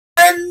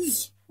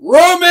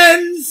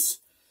Romans,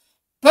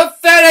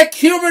 pathetic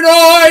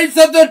humanoids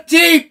of the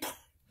deep.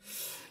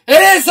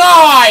 It is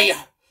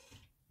I,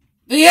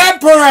 the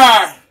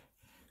Emperor,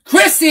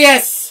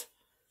 Chrysius,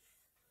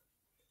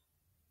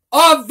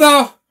 of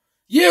the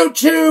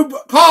YouTube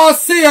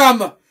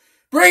Coliseum,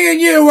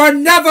 bringing you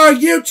another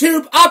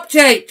YouTube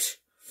update.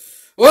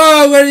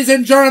 Well, ladies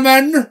and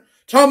gentlemen,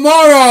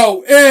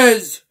 tomorrow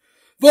is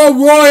the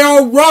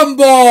Royal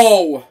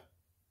Rumble.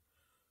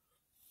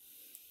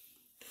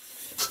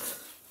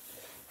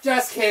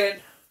 Just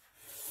kidding.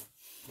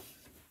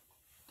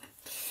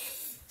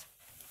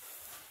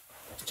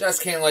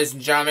 Just kidding, ladies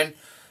and gentlemen.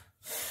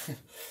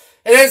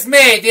 It is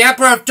me, the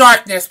Emperor of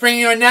Darkness,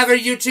 bringing you another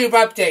YouTube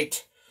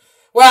update.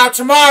 Well,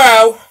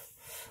 tomorrow,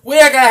 we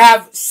are going to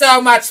have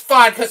so much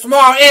fun, because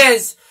tomorrow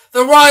is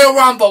the Royal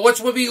Rumble,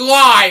 which will be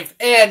live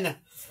in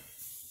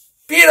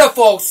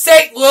beautiful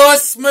St.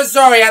 Louis,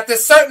 Missouri, at the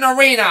certain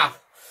arena.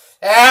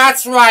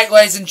 That's right,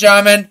 ladies and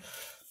gentlemen.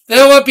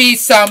 There will be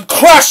some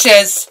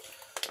crushes,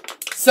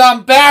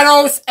 some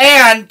battles,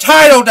 and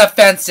title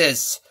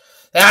defenses.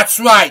 That's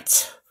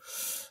right.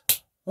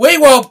 We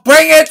will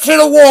bring it to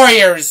the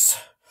Warriors.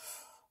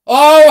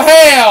 Oh,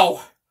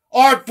 hail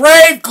our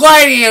brave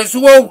gladiators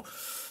who will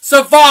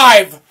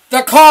survive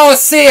the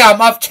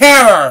Coliseum of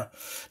Terror,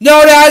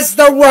 known as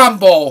the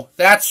Rumble.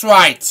 That's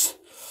right.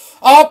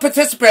 All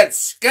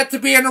participants get to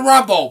be in the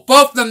Rumble,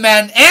 both the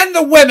men and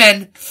the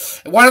women.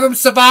 If one of them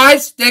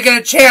survives, they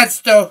get a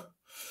chance to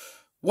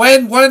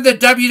win one of the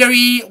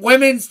WWE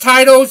Women's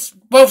titles,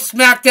 both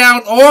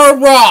SmackDown or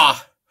Raw.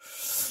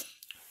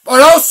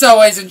 But also,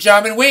 ladies and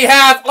gentlemen, we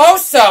have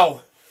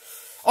also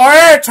our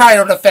air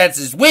title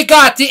defenses. We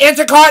got the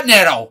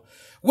Intercontinental.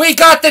 We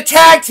got the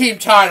Tag Team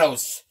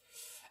titles.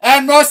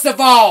 And most of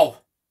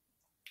all,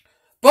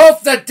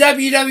 both the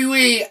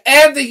WWE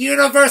and the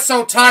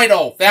Universal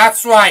title.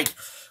 That's right,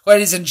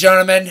 ladies and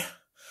gentlemen.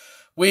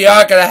 We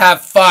are going to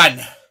have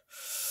fun.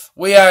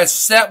 We are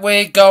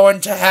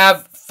going to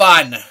have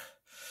fun.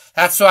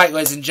 That's right,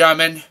 ladies and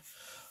gentlemen.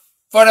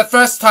 For the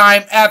first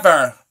time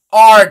ever,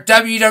 our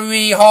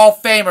WWE Hall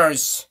of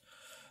Famers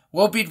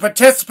will be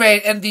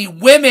participating in the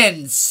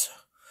Women's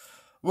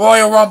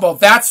Royal Rumble.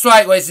 That's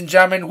right, ladies and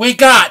gentlemen. We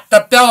got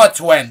the Bella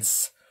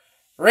Twins,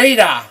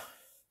 Rita,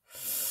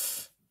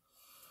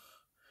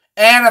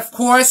 and of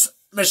course,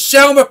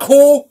 Michelle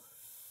McCool,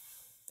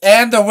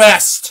 and the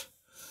rest.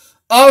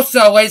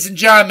 Also, ladies and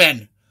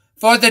gentlemen,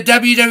 for the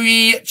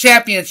WWE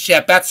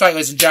Championship, that's right,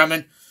 ladies and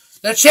gentlemen,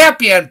 the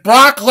champion,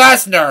 Brock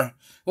Lesnar,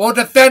 will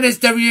defend his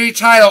WWE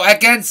title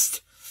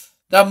against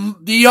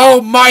the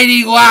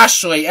almighty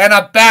Lashley in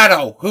a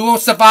battle. Who will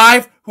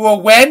survive? Who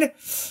will win?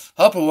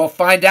 Hopefully we'll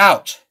find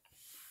out.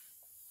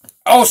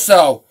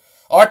 Also,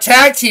 our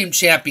tag team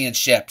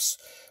championships.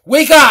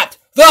 We got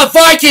the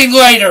Viking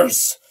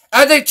Raiders,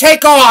 and they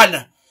take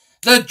on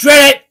the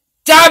dreaded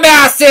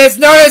dumbasses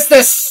known as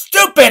the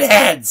Stupid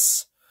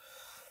Heads.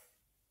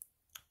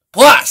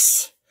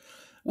 Plus,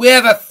 we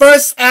have a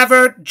first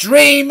ever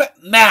dream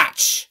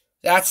match.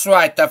 That's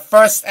right, the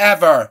first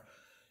ever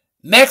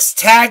mixed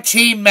tag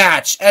team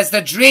match as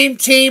the Dream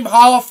Team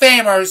Hall of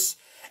Famers,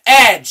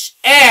 Edge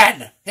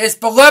and his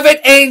beloved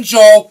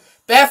angel,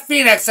 Beth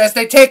Phoenix, as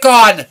they take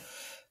on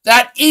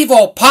that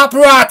evil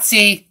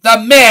paparazzi, The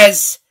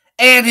Miz,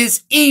 and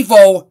his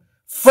evil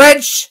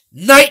French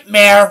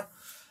nightmare,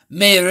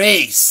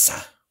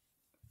 Maryse.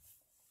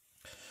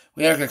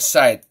 We are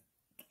excited,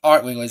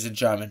 aren't we, ladies and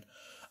gentlemen?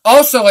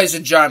 Also, ladies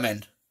and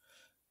gentlemen,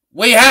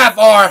 we have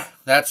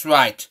that's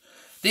right,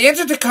 the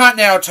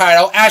Intercontinental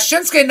title, as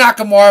Shinsuke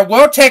Nakamura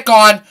will take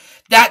on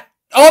that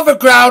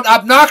overgrown,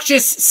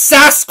 obnoxious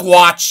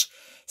Sasquatch,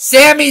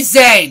 Sami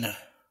Zayn.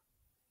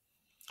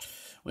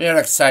 We are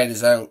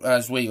excited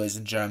as we, ladies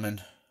and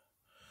gentlemen.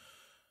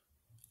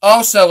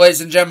 Also, ladies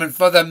and gentlemen,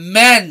 for the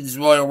Men's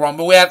Royal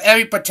Rumble, we have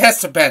every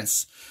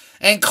participants,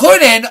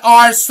 including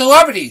our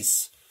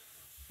celebrities.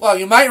 Well,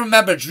 you might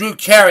remember Drew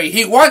Carey.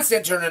 He once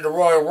entered in the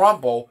Royal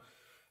Rumble,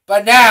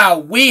 but now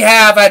we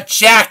have a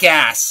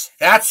jackass.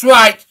 That's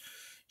right.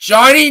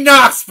 Johnny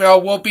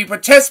Knoxville will be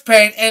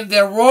participating in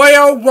the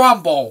Royal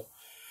Rumble.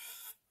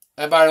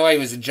 And by the way,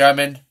 ladies and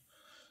gentlemen,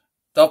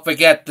 don't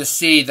forget to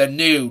see the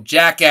new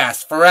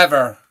Jackass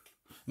Forever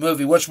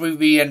movie, which will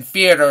be in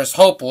theaters,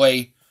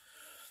 hopefully.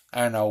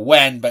 I don't know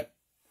when, but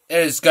it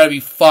is going to be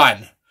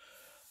fun.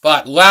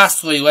 But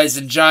lastly, ladies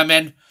and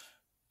gentlemen,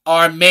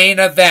 our main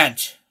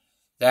event.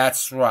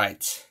 That's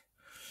right.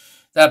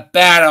 The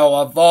battle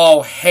of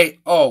all hate.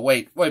 Oh,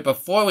 wait,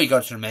 before we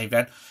go to the main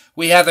event,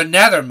 we have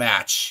another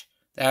match.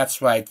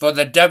 That's right, for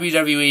the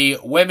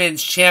WWE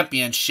Women's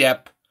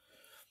Championship.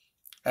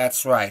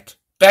 That's right.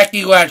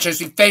 Becky Lynch,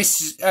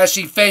 as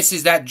she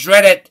faces that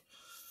dreaded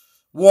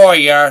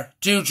warrior,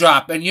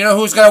 Doudrop. And you know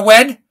who's going to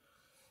win?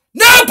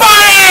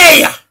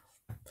 Nobody!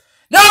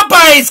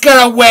 Nobody's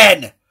going to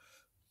win!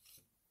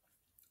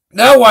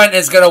 No one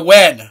is going to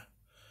win.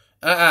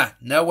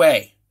 No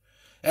way.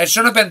 It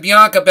should have been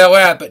Bianca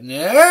Belair, but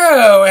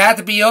no, it had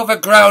to be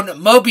overgrown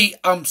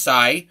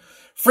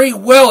Free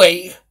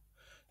Willy,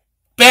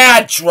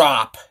 Bad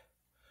Drop.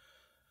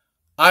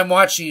 I'm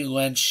watching you,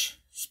 Lynch.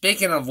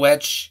 Speaking of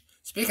Lynch,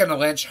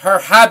 her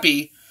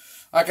hubby,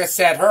 like I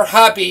said,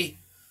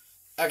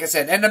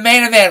 in the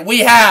main event, we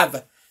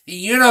have the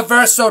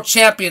Universal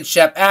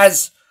Championship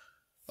as,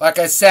 like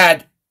I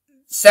said,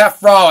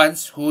 Seth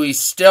Rollins, who we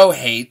still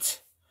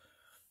hate,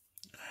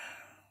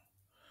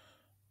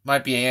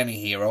 might be an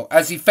anti-hero,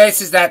 as he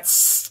faces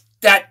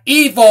that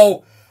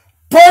evil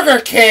Burger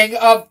King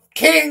of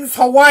King's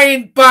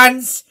Hawaiian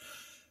Bunsville,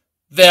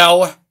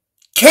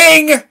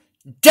 King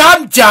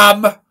Dum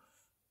Dum,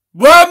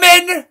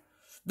 Roman,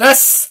 the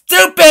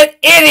stupid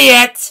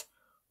idiot,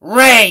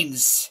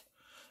 Reigns.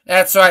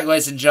 That's right,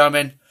 ladies and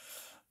gentlemen.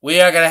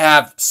 We are going to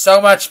have so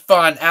much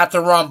fun at the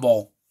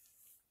Rumble.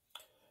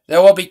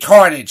 There will be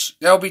carnage.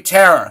 There will be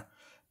terror.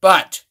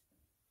 But,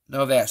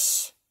 know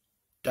this,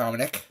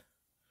 Dominic.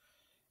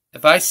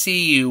 If I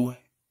see you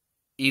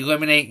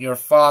eliminate your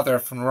father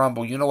from the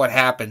Rumble, you know what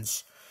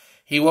happens.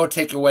 He will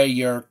take away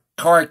your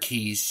car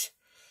keys,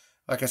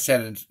 like I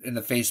said in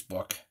the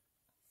Facebook.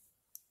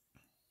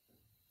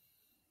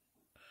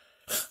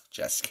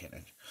 Just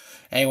kidding.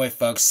 Anyway,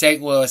 folks,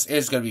 St. Louis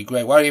is going to be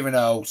great. Why do you even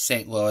know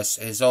St. Louis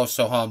is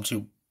also home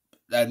to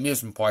the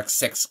amusement park,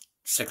 Six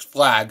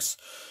Flags.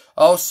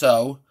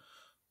 Also,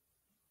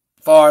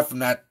 far from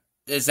that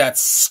is that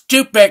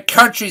stupid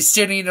country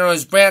city known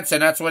as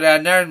Branson. That's what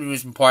that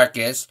amusement park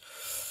is.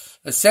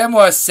 The same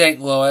was St.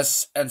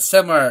 Louis and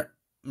similar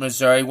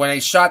Missouri when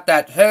they shot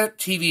that hit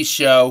TV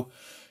show,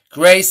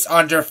 Grace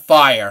Under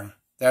Fire.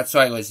 That's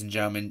right, ladies and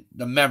gentlemen.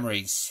 The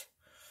memories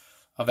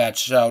of that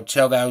show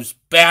till those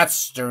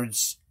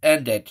bastards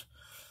ended.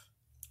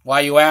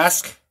 Why, you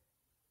ask?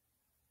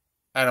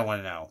 I don't want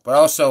to know. But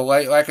also,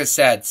 like I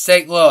said,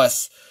 St.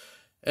 Louis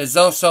is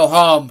also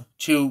home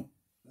to,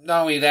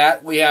 not only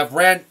that, we have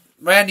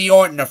Randy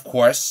Orton, of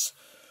course,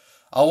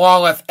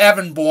 along with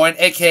Evan Bourne,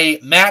 a.k.a.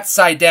 Matt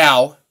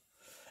Sydal,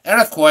 and,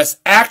 of course,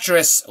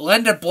 actress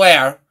Linda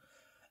Blair,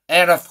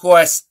 and, of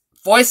course,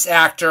 voice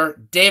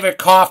actor David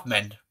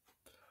Kaufman.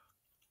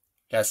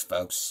 Yes,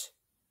 folks.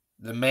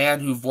 The man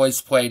who voice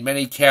played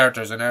many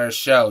characters on other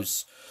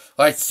shows,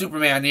 like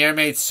Superman, the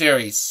animated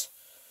series,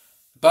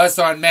 Buzz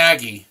on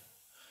Maggie,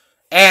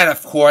 and,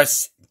 of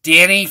course,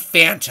 Danny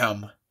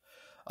Phantom.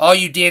 All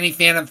you Danny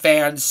Phantom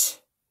fans,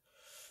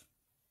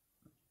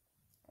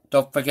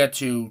 don't forget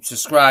to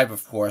subscribe,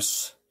 of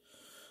course,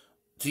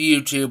 to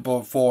YouTube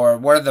or for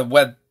one of the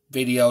web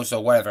videos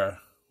or whatever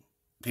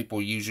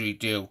people usually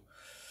do.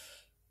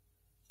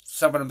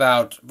 Something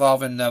about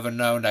Volvin never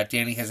known that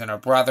Danny isn't her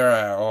brother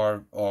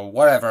or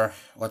whatever.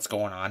 What's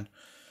going on?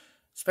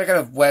 Speaking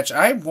of which,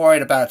 I'm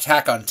worried about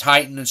Attack on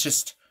Titan. It's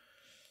just,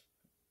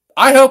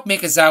 I hope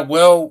Mikasa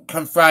will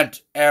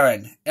confront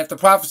Eren. If the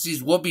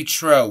prophecies will be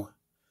true,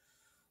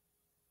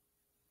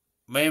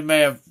 we may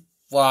have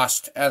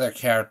lost other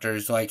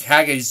characters like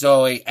Hage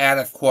Zoe and,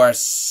 of course,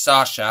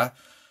 Sasha.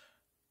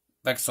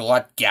 Thanks a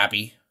lot,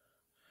 Gabby.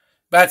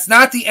 But it's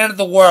not the end of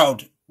the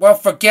world. Well,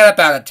 forget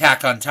about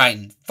Attack on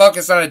Titan.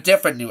 Focus on a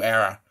different new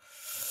era,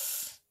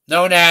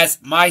 known as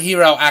My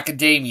Hero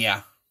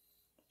Academia.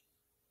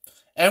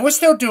 And we're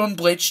still doing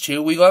Bleach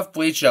too. We love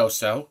Bleach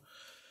also.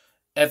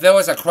 If there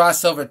was a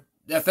crossover,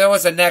 if there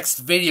was a next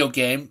video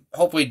game,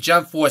 hopefully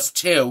Jump Force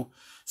 2,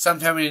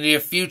 sometime in the near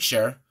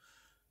future,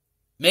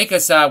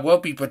 Mikasa will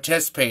be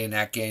participating in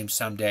that game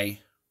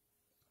someday.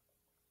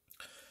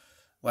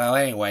 Well,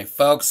 anyway,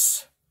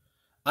 folks,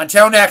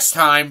 until next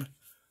time,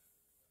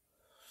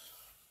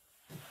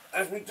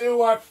 as we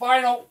do our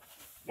final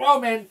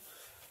Roman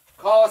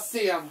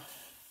Coliseum.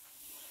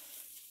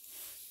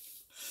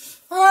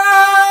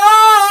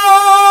 Ah,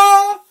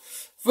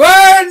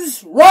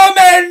 friends,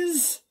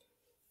 Romans,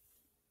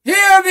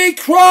 hear me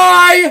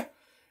cry.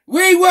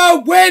 We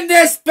will win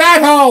this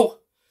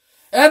battle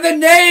in the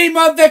name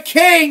of the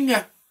King,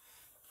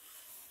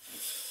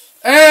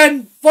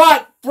 and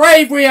fought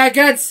bravery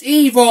against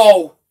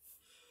evil.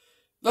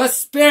 The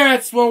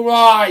spirits will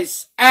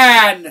rise,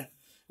 and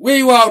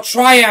we will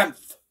triumph.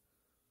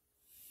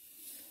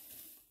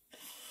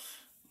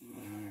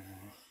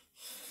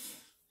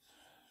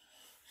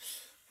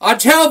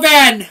 Until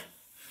then,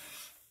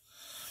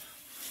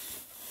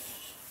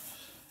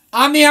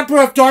 I'm the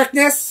Emperor of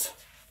Darkness.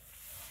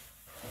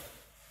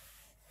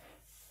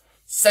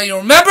 So you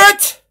remember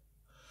it?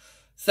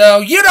 So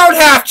you don't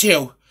have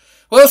to.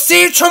 We'll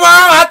see you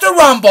tomorrow at the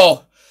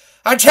Rumble.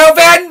 Until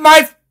then,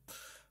 my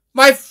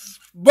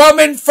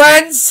Roman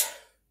friends,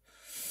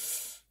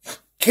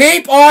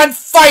 keep on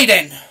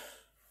fighting.